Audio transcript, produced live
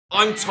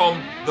I'm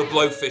Tom, the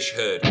Blowfish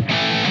herd. The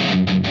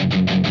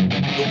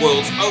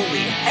world's only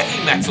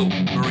heavy metal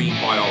marine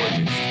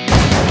biologist.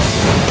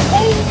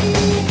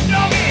 Oh,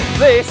 doggy!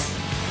 This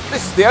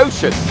is the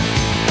ocean.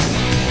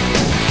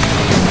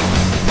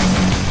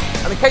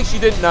 And in case you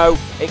didn't know,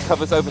 it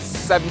covers over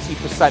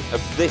 70%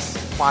 of this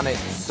planet's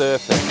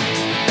surface.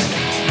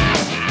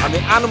 And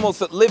the animals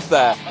that live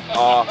there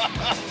are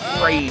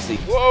crazy.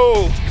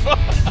 Whoa,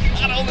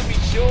 that'll only be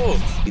short.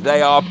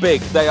 They are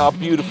big, they are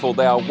beautiful,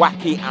 they are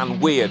wacky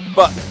and weird,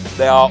 but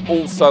they are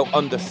also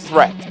under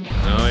threat.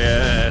 Oh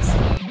yes.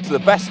 So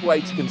the best way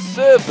to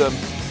conserve them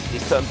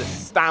is to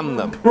understand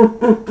them.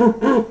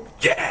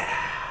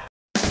 Yeah.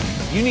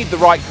 You need the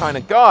right kind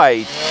of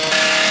guide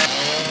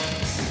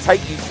to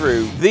take you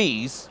through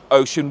these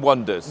ocean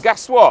wonders. And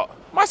guess what?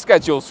 My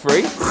schedule's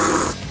free.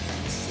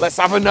 Let's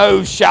have a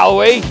nose, shall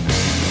we?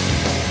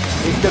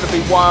 It's going to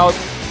be wild,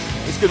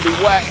 it's going to be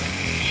wet,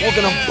 we're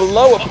going to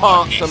blow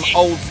apart some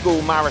old school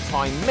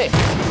maritime myths.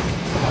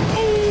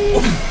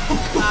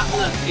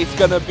 It's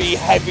going to be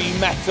heavy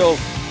metal.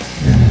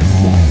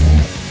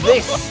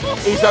 This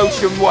is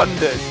Ocean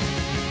Wonders,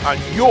 and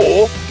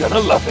you're going to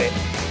love it.